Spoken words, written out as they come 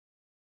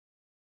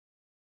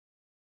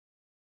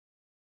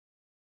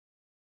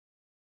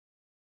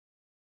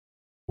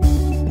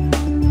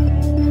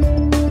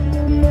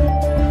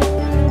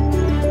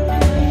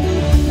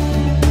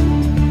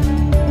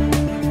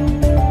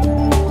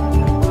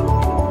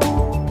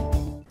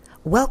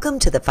Welcome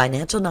to the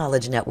Financial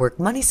Knowledge Network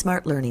Money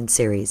Smart Learning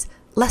Series,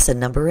 Lesson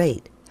Number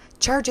 8,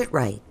 Charge It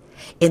Right.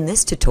 In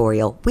this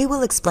tutorial, we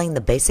will explain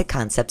the basic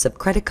concepts of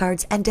credit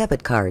cards and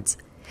debit cards.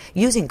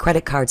 Using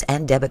credit cards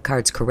and debit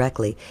cards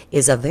correctly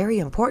is a very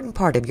important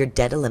part of your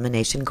debt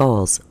elimination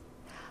goals.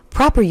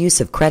 Proper use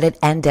of credit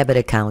and debit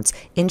accounts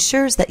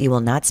ensures that you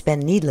will not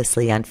spend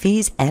needlessly on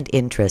fees and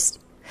interest.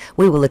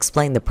 We will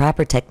explain the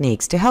proper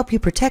techniques to help you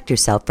protect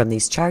yourself from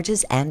these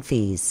charges and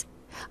fees.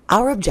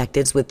 Our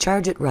objectives with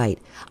Charge It Right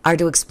are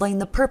to explain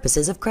the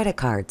purposes of credit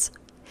cards,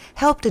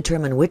 help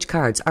determine which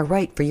cards are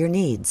right for your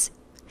needs,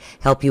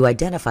 help you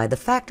identify the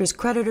factors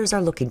creditors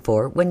are looking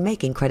for when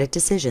making credit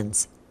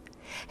decisions,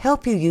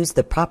 help you use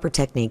the proper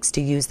techniques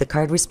to use the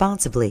card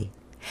responsibly,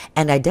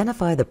 and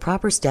identify the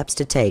proper steps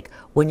to take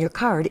when your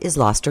card is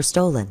lost or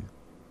stolen.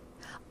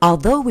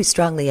 Although we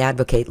strongly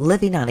advocate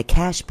living on a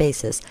cash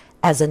basis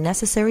as a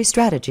necessary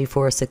strategy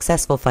for a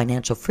successful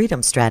financial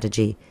freedom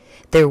strategy,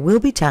 there will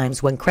be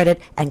times when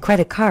credit and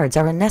credit cards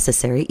are a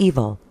necessary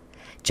evil.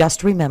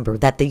 Just remember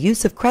that the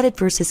use of credit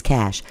versus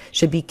cash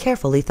should be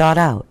carefully thought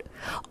out.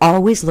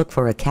 Always look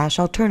for a cash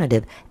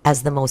alternative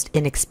as the most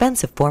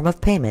inexpensive form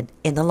of payment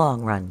in the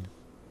long run.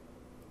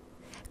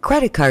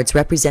 Credit cards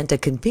represent a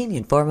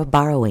convenient form of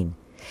borrowing.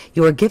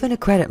 You are given a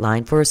credit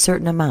line for a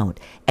certain amount,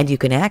 and you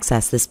can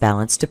access this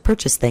balance to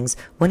purchase things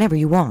whenever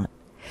you want.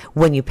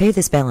 When you pay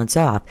this balance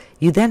off,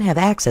 you then have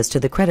access to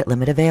the credit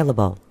limit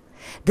available.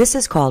 This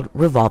is called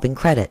revolving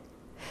credit.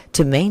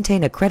 To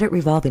maintain a credit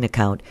revolving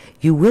account,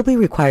 you will be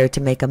required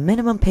to make a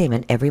minimum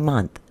payment every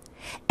month.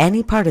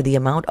 Any part of the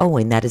amount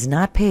owing that is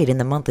not paid in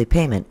the monthly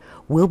payment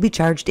will be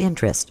charged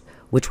interest,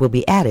 which will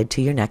be added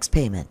to your next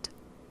payment.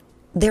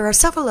 There are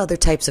several other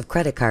types of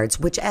credit cards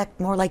which act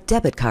more like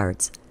debit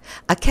cards.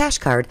 A cash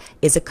card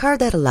is a card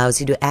that allows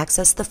you to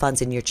access the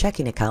funds in your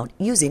checking account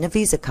using a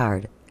Visa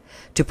card.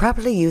 To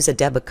properly use a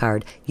debit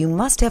card, you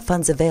must have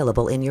funds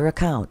available in your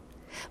account.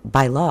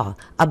 By law,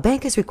 a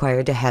bank is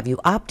required to have you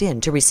opt in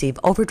to receive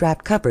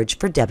overdraft coverage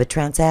for debit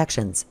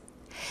transactions.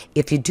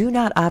 If you do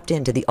not opt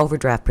in to the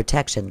overdraft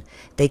protection,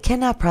 they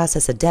cannot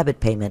process a debit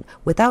payment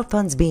without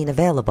funds being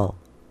available.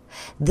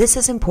 This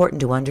is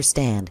important to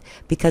understand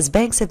because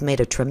banks have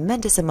made a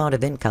tremendous amount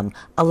of income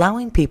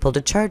allowing people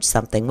to charge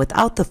something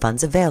without the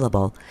funds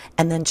available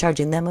and then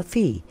charging them a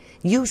fee,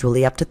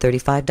 usually up to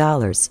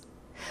 $35.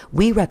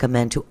 We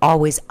recommend to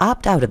always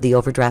opt out of the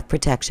overdraft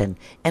protection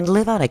and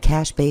live on a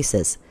cash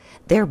basis,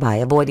 thereby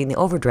avoiding the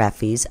overdraft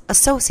fees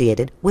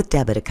associated with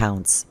debit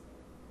accounts.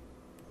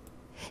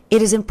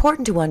 It is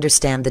important to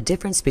understand the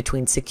difference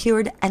between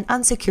secured and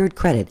unsecured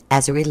credit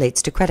as it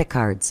relates to credit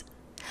cards.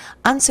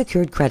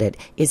 Unsecured credit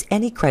is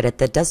any credit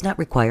that does not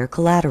require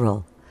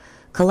collateral.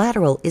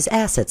 Collateral is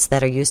assets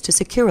that are used to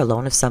secure a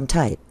loan of some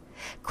type.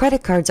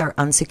 Credit cards are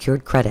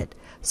unsecured credit,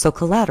 so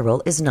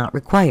collateral is not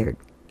required.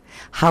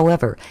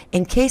 However,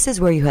 in cases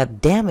where you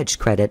have damaged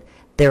credit,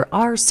 there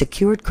are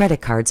secured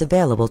credit cards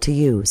available to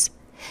use.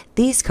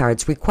 These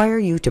cards require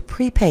you to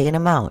prepay an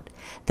amount,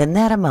 then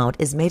that amount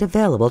is made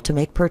available to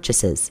make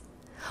purchases.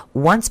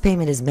 Once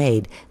payment is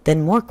made,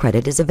 then more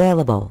credit is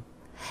available.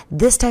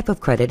 This type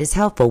of credit is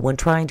helpful when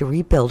trying to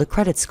rebuild a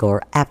credit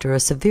score after a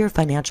severe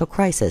financial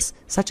crisis,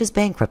 such as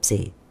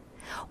bankruptcy.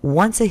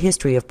 Once a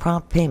history of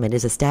prompt payment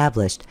is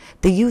established,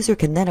 the user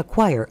can then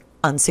acquire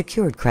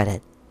unsecured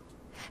credit.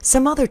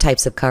 Some other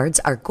types of cards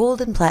are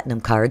gold and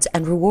platinum cards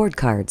and reward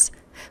cards.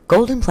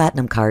 Gold and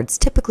platinum cards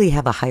typically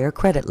have a higher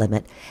credit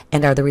limit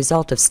and are the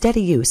result of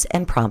steady use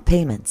and prompt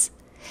payments.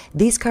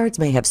 These cards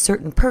may have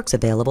certain perks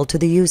available to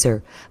the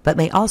user, but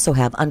may also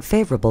have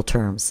unfavorable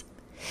terms.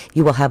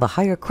 You will have a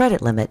higher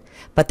credit limit,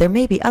 but there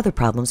may be other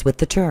problems with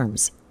the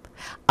terms.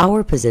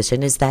 Our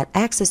position is that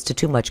access to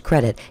too much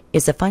credit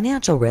is a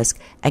financial risk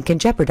and can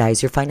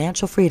jeopardize your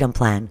financial freedom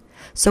plan,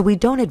 so we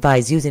don't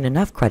advise using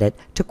enough credit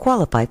to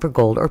qualify for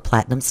gold or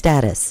platinum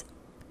status.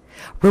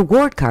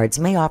 Reward cards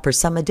may offer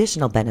some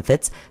additional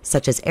benefits,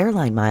 such as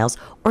airline miles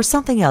or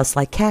something else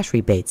like cash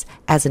rebates,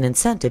 as an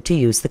incentive to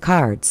use the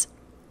cards.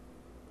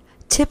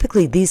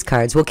 Typically, these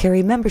cards will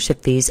carry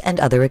membership fees and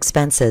other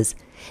expenses.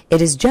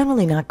 It is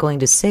generally not going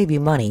to save you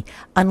money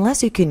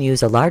unless you can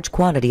use a large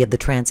quantity of the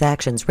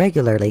transactions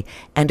regularly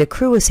and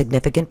accrue a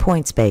significant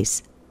points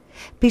base.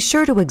 Be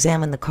sure to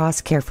examine the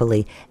costs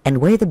carefully and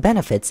weigh the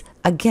benefits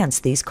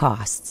against these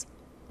costs.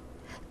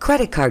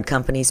 Credit card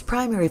companies'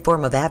 primary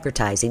form of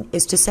advertising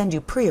is to send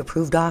you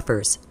pre-approved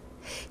offers.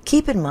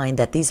 Keep in mind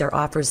that these are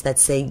offers that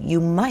say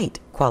you might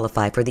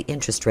qualify for the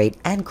interest rate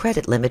and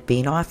credit limit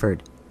being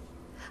offered.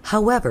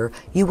 However,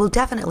 you will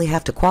definitely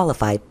have to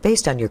qualify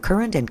based on your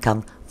current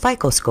income,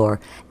 FICO score,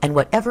 and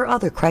whatever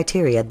other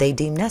criteria they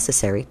deem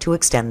necessary to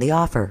extend the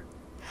offer.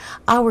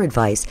 Our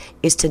advice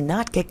is to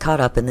not get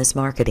caught up in this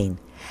marketing,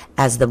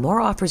 as the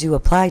more offers you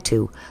apply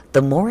to,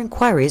 the more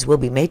inquiries will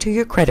be made to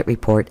your credit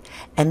report,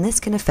 and this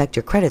can affect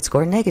your credit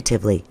score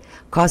negatively,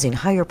 causing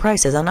higher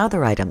prices on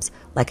other items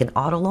like an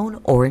auto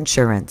loan or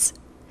insurance.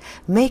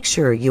 Make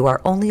sure you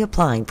are only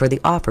applying for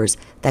the offers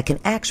that can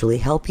actually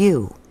help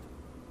you.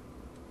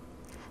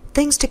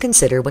 Things to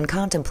consider when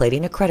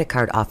contemplating a credit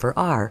card offer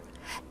are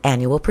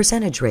annual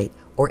percentage rate,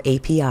 or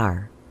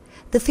APR,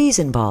 the fees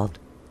involved,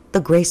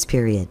 the grace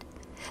period,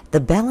 the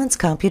balance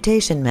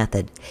computation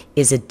method.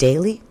 Is it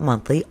daily,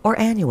 monthly, or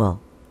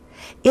annual?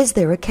 Is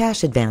there a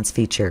cash advance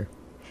feature?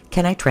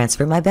 Can I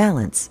transfer my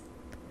balance?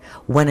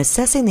 When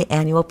assessing the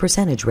annual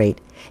percentage rate,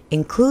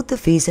 include the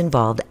fees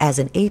involved as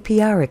an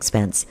APR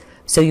expense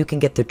so you can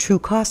get the true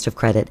cost of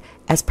credit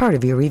as part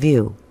of your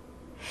review.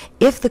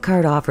 If the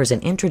card offers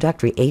an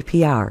introductory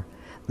APR,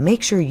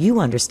 make sure you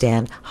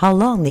understand how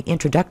long the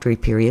introductory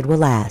period will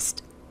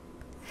last.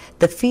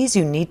 The fees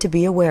you need to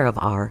be aware of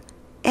are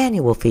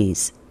annual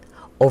fees,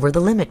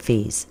 over-the-limit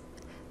fees,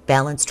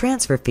 balance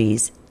transfer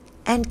fees,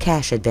 and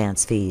cash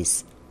advance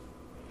fees.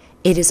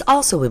 It is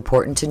also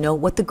important to know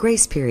what the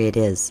grace period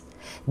is.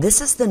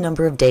 This is the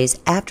number of days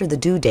after the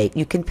due date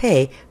you can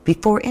pay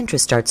before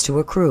interest starts to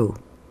accrue.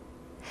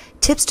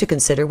 Tips to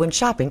consider when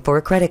shopping for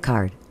a credit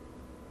card.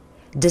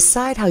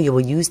 Decide how you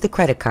will use the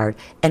credit card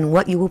and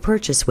what you will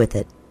purchase with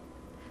it.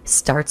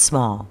 Start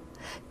small.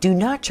 Do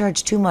not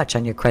charge too much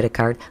on your credit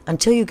card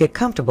until you get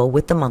comfortable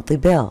with the monthly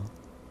bill.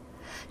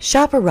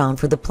 Shop around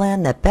for the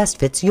plan that best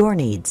fits your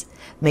needs.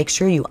 Make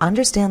sure you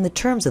understand the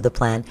terms of the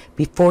plan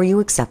before you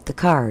accept the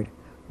card.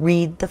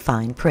 Read the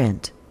fine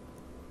print.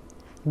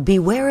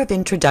 Beware of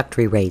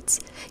introductory rates.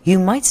 You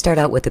might start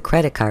out with a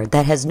credit card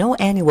that has no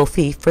annual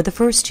fee for the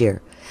first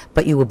year,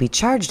 but you will be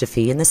charged a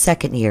fee in the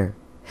second year.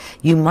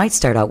 You might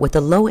start out with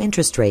a low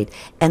interest rate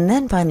and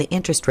then find the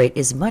interest rate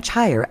is much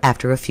higher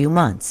after a few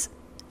months.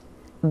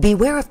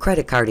 Beware of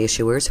credit card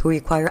issuers who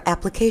require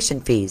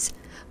application fees.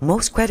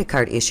 Most credit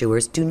card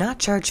issuers do not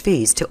charge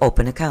fees to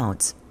open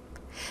accounts.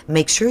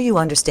 Make sure you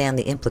understand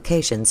the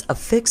implications of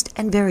fixed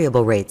and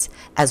variable rates,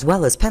 as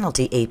well as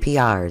penalty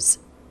APRs.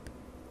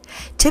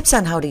 Tips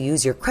on how to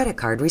use your credit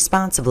card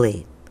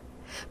responsibly.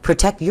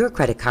 Protect your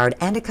credit card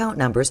and account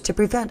numbers to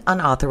prevent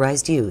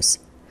unauthorized use.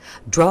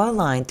 Draw a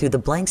line through the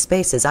blank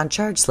spaces on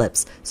charge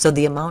slips so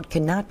the amount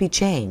cannot be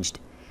changed.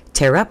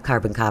 Tear up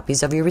carbon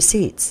copies of your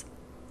receipts.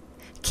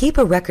 Keep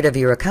a record of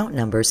your account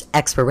numbers,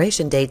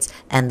 expiration dates,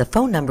 and the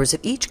phone numbers of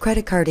each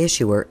credit card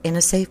issuer in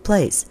a safe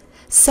place,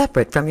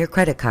 separate from your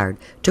credit card,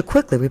 to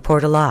quickly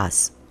report a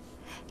loss.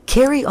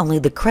 Carry only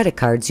the credit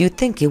cards you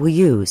think you will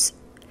use.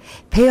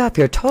 Pay off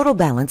your total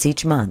balance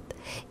each month.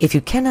 If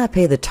you cannot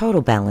pay the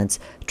total balance,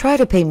 try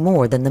to pay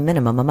more than the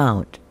minimum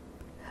amount.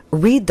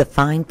 Read the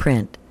fine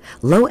print.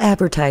 Low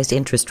advertised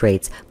interest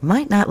rates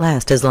might not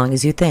last as long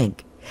as you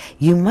think.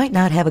 You might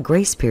not have a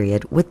grace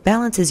period with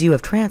balances you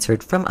have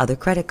transferred from other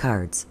credit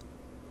cards.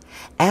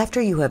 After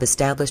you have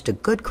established a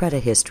good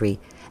credit history,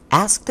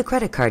 ask the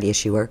credit card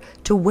issuer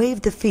to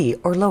waive the fee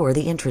or lower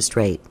the interest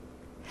rate.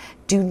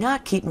 Do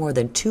not keep more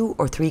than 2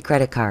 or 3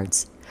 credit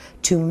cards.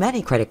 Too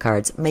many credit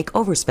cards make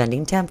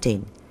overspending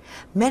tempting.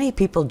 Many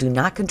people do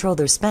not control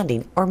their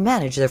spending or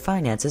manage their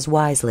finances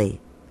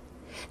wisely.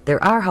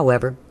 There are,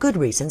 however, good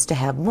reasons to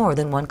have more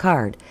than one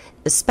card,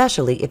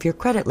 especially if your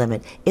credit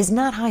limit is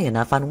not high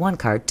enough on one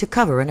card to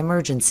cover an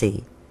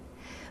emergency.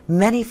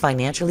 Many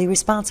financially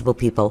responsible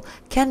people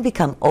can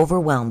become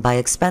overwhelmed by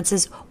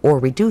expenses or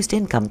reduced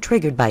income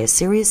triggered by a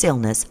serious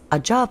illness, a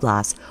job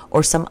loss,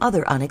 or some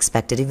other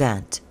unexpected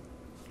event.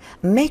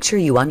 Make sure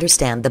you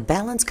understand the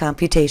balance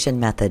computation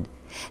method.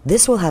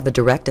 This will have a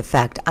direct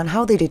effect on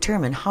how they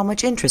determine how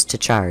much interest to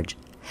charge.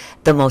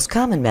 The most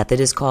common method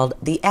is called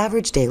the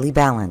average daily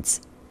balance.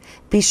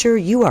 Be sure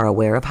you are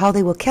aware of how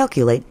they will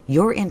calculate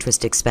your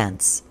interest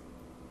expense.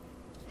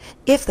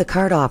 If the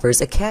card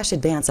offers a cash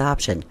advance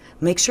option,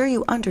 make sure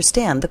you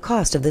understand the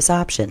cost of this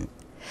option.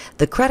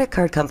 The credit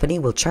card company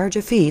will charge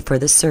a fee for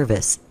this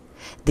service.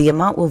 The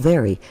amount will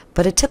vary,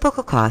 but a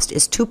typical cost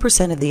is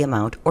 2% of the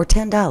amount or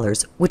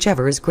 $10,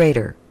 whichever is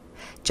greater.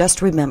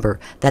 Just remember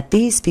that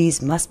these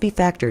fees must be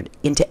factored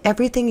into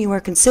everything you are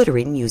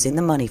considering using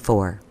the money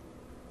for.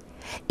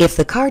 If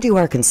the card you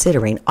are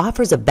considering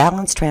offers a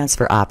balance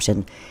transfer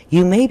option,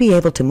 you may be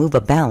able to move a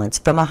balance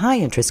from a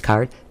high-interest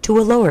card to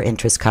a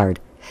lower-interest card,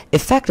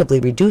 effectively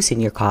reducing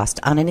your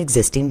cost on an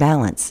existing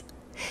balance.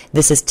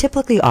 This is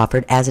typically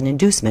offered as an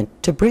inducement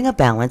to bring a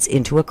balance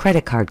into a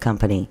credit card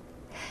company.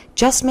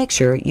 Just make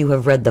sure you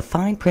have read the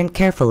fine print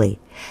carefully,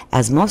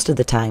 as most of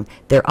the time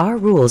there are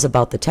rules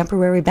about the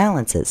temporary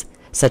balances,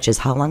 such as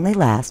how long they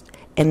last,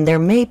 and there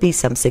may be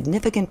some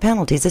significant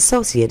penalties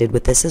associated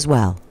with this as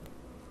well.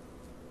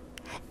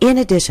 In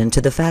addition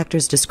to the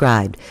factors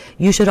described,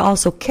 you should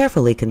also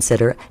carefully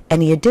consider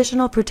any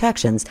additional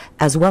protections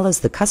as well as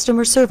the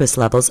customer service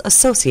levels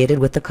associated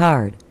with the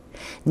card.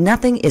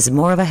 Nothing is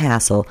more of a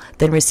hassle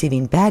than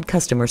receiving bad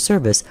customer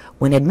service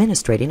when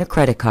administrating a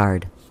credit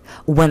card.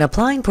 When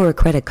applying for a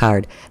credit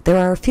card, there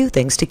are a few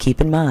things to keep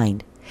in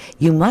mind.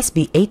 You must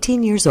be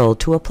 18 years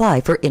old to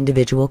apply for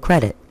individual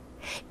credit.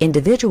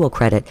 Individual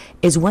credit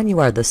is when you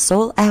are the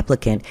sole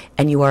applicant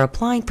and you are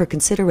applying for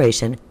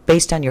consideration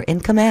based on your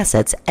income,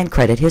 assets, and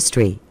credit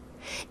history.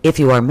 If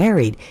you are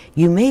married,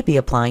 you may be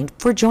applying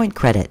for joint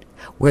credit,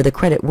 where the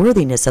credit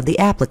worthiness of the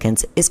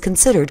applicants is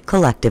considered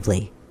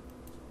collectively.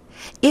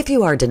 If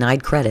you are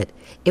denied credit,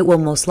 it will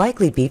most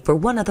likely be for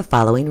one of the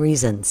following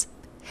reasons.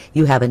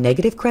 You have a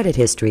negative credit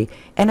history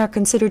and are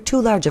considered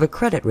too large of a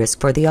credit risk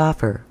for the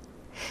offer.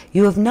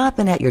 You have not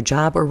been at your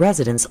job or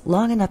residence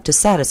long enough to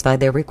satisfy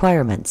their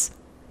requirements.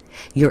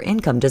 Your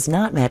income does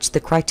not match the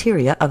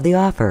criteria of the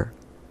offer.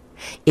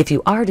 If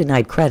you are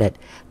denied credit,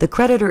 the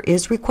creditor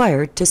is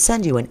required to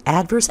send you an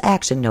adverse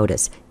action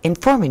notice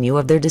informing you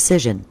of their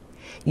decision.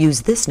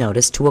 Use this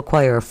notice to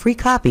acquire a free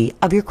copy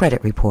of your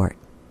credit report.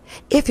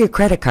 If your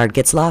credit card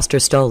gets lost or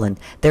stolen,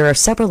 there are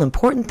several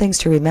important things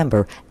to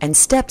remember and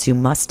steps you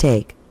must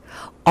take.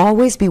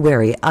 Always be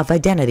wary of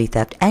identity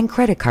theft and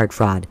credit card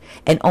fraud,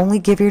 and only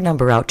give your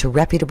number out to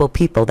reputable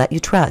people that you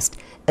trust,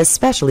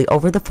 especially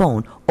over the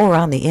phone or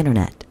on the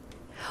internet.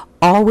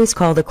 Always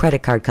call the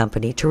credit card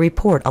company to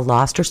report a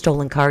lost or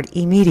stolen card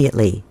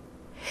immediately.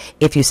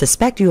 If you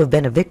suspect you have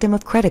been a victim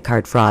of credit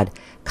card fraud,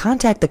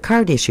 contact the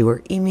card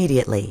issuer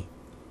immediately.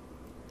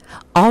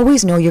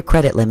 Always know your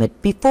credit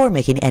limit before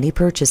making any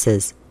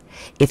purchases.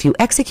 If you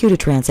execute a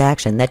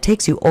transaction that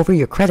takes you over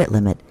your credit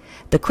limit,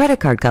 the credit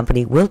card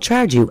company will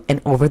charge you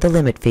an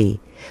over-the-limit fee,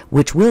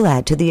 which will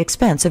add to the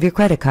expense of your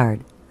credit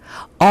card.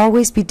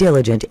 Always be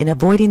diligent in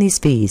avoiding these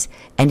fees,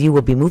 and you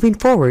will be moving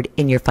forward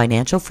in your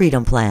financial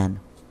freedom plan.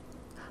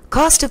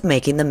 Cost of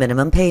making the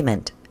minimum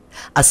payment.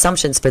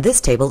 Assumptions for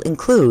this table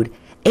include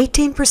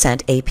 18%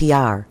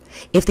 APR.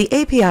 If the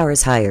APR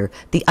is higher,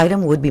 the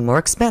item would be more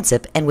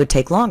expensive and would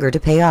take longer to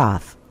pay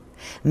off.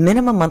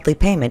 Minimum monthly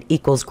payment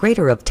equals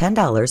greater of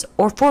 $10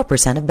 or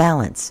 4% of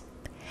balance.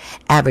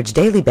 Average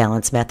daily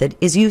balance method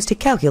is used to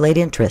calculate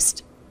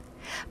interest.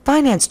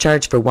 Finance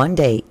charge for 1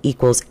 day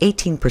equals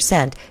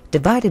 18%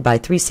 divided by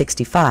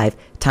 365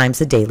 times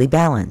the daily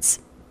balance.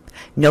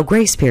 No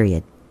grace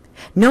period.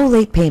 No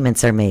late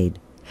payments are made.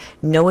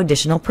 No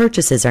additional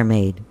purchases are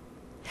made.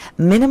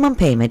 Minimum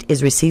payment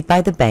is received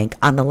by the bank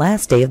on the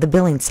last day of the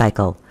billing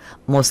cycle.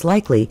 Most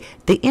likely,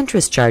 the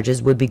interest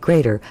charges would be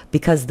greater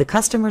because the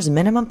customer's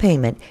minimum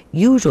payment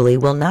usually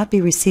will not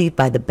be received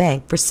by the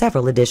bank for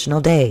several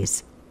additional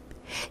days.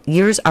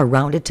 Years are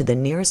rounded to the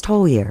nearest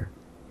whole year.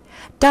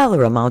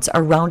 Dollar amounts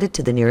are rounded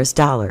to the nearest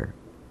dollar.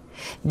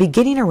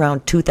 Beginning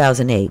around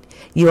 2008,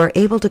 you are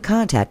able to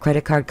contact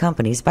credit card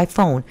companies by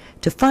phone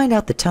to find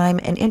out the time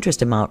and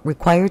interest amount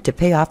required to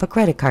pay off a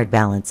credit card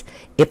balance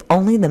if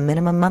only the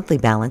minimum monthly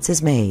balance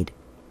is made.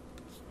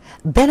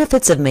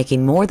 Benefits of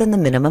making more than the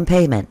minimum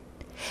payment.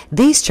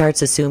 These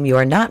charts assume you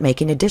are not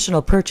making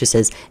additional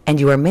purchases and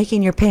you are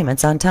making your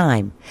payments on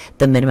time.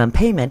 The minimum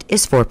payment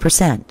is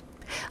 4%.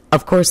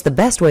 Of course, the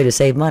best way to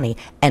save money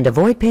and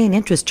avoid paying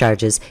interest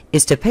charges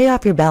is to pay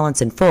off your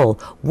balance in full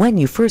when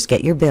you first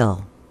get your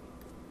bill.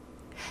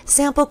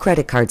 Sample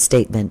credit card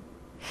statement.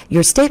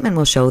 Your statement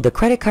will show the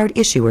credit card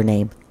issuer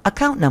name,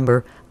 account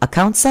number,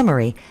 account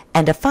summary,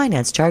 and a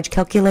finance charge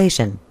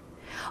calculation.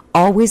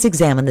 Always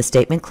examine the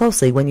statement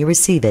closely when you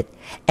receive it,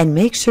 and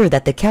make sure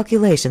that the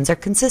calculations are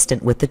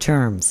consistent with the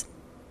terms.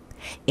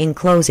 In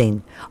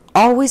closing,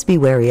 always be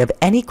wary of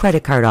any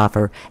credit card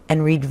offer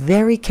and read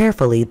very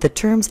carefully the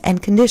terms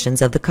and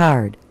conditions of the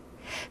card.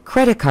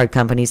 Credit card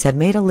companies have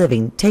made a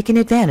living taking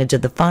advantage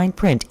of the fine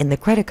print in the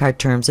credit card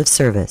terms of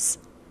service.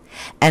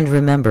 And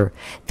remember,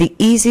 the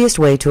easiest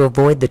way to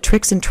avoid the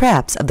tricks and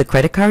traps of the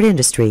credit card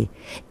industry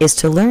is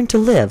to learn to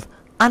live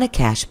on a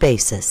cash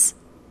basis.